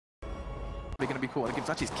going to be caught.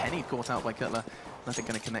 Actually, it's Kenny caught out by Cutler. Nothing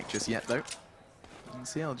going to connect just yet, though. And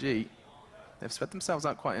CLG, they've spread themselves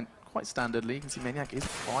out quite standardly. You can see Maniac is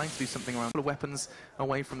trying to do something around. The weapons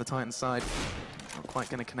away from the Titan side. Not quite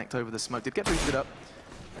going to connect over the smoke. Did get boosted up,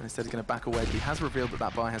 and instead he's going to back away. But he has revealed that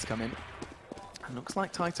that buy has come in. And looks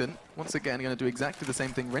like Titan, once again, going to do exactly the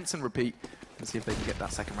same thing, rinse and repeat, and see if they can get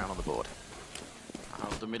that second round on the board.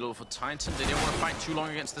 Out of the middle for Titan. They didn't want to fight too long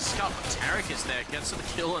against the Scout, but TARIK is there, gets to the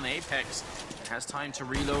kill on Apex. Has time to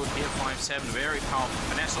reload here, 5-7, very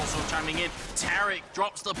powerful. Finesse also chiming in. TARIK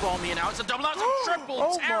drops the bomb here now. It's a double out,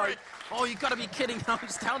 triple TARIK. Oh, you gotta be kidding now.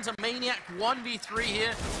 It's down to Maniac, 1v3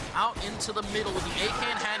 here, out into the middle with the AK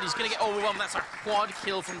in hand. He's gonna get overwhelmed. That's a quad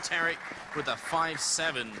kill from TARIK with a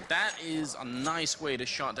 5-7. That is a nice way to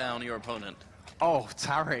shut down your opponent. Oh,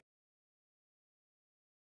 TARIK.